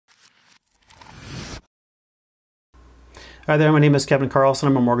Hi there, my name is Kevin Carlson.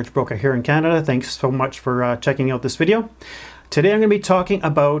 I'm a mortgage broker here in Canada. Thanks so much for checking out this video. Today I'm going to be talking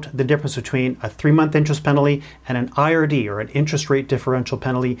about the difference between a 3-month interest penalty and an IRD, or an interest rate differential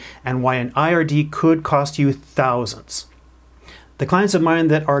penalty, and why an IRD could cost you thousands. The clients of mine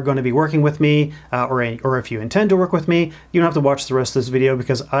that are going to be working with me, or if you intend to work with me, you don't have to watch the rest of this video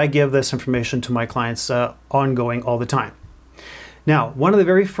because I give this information to my clients ongoing all the time. Now, one of the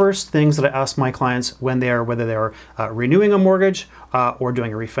very first things that I ask my clients whether they're renewing a mortgage or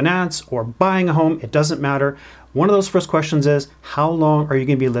doing a refinance or buying a home, it doesn't matter. One of those first questions is, how long are you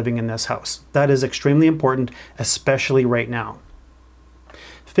going to be living in this house? That is extremely important, especially right now.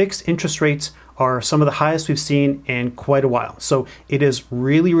 Fixed interest rates are some of the highest we've seen in quite a while. So it is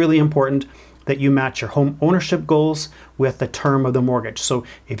really, really important that you match your home ownership goals with the term of the mortgage. So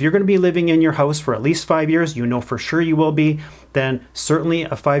if you're going to be living in your house for at least 5 years, you know for sure you will be, then certainly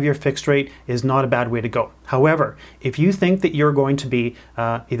a 5-year fixed rate is not a bad way to go. However, if you think that you're going to be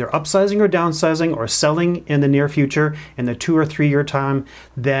either upsizing or downsizing or selling in the near future in the 2 or 3 year time,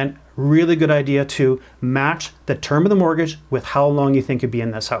 then really good idea to match the term of the mortgage with how long you think you'll be in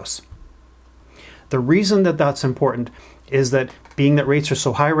this house. The reason that that's important is that being that rates are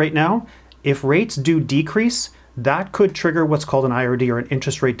so high right now, if rates do decrease, that could trigger what's called an IRD, or an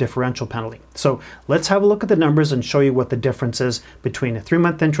interest rate differential penalty. So let's have a look at the numbers and show you what the difference is between a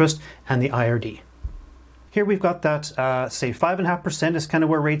 3-month interest and the IRD. Here we've got that, say 5.5% is kind of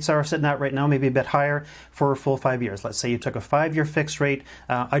where rates are sitting at right now, maybe a bit higher for a full 5 years. Let's say you took a 5-year fixed rate.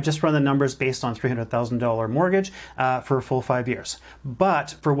 I just run the numbers based on $300,000 mortgage for a full 5 years.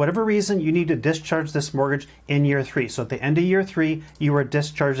 But for whatever reason, you need to discharge this mortgage in year 3. So at the end of year 3, you are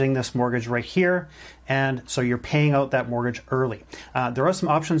discharging this mortgage right here. And so you're paying out that mortgage early. There are some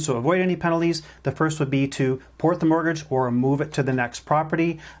options to avoid any penalties. The first would be to port the mortgage or move it to the next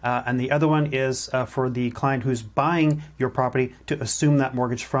property. And the other one is for the client who's buying your property to assume that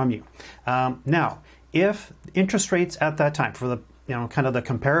mortgage from you. Now, if interest rates at that time, for the kind of the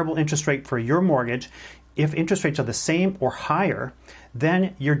comparable interest rate for your mortgage, if interest rates are the same or higher,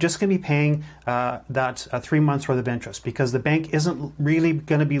 then you're just going to be paying that 3 months worth of interest, because the bank isn't really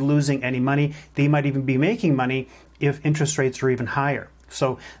going to be losing any money. They might even be making money if interest rates are even higher.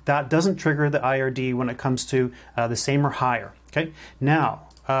 So that doesn't trigger the IRD when it comes to the same or higher. Okay. Now,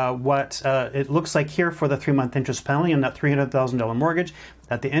 what it looks like here for the 3-month interest penalty on that $300,000 mortgage,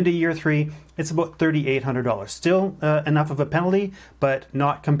 at the end of year 3, it's about $3,800. Still enough of a penalty, but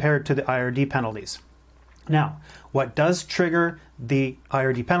not compared to the IRD penalties. Now, what does trigger the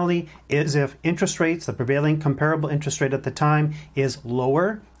IRD penalty is if interest rates, the prevailing comparable interest rate at the time, is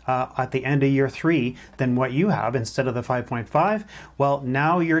lower at the end of year 3 than what you have instead of the 5.5, well,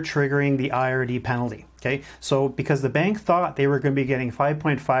 now you're triggering the IRD penalty. Okay, so because the bank thought they were going to be getting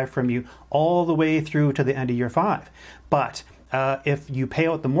 5.5 from you all the way through to the end of year 5, but if you pay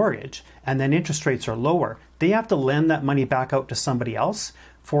out the mortgage and then interest rates are lower, they have to lend that money back out to somebody else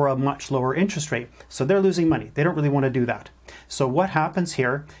for a much lower interest rate. So they're losing money. They don't really want to do that. So what happens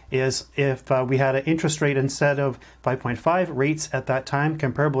here is if we had an interest rate instead of 5.5, rates at that time,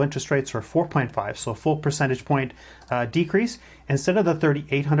 comparable interest rates were 4.5, so a full percentage point decrease. Instead of the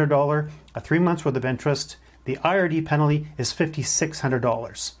 $3,800, a 3 months worth of interest, the IRD penalty is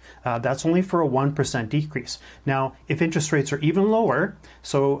 $5,600. That's only for a 1% decrease. Now, if interest rates are even lower,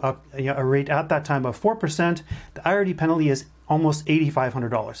 so a rate at that time of 4%, the IRD penalty is almost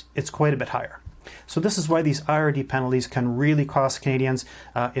 $8,500. It's quite a bit higher. So this is why these IRD penalties can really cost Canadians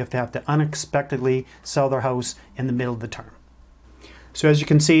if they have to unexpectedly sell their house in the middle of the term. So as you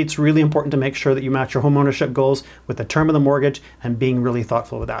can see, it's really important to make sure that you match your home ownership goals with the term of the mortgage and being really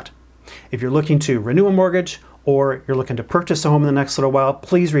thoughtful with that. If you're looking to renew a mortgage or you're looking to purchase a home in the next little while,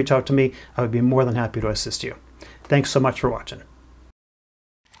 please reach out to me. I would be more than happy to assist you. Thanks so much for watching.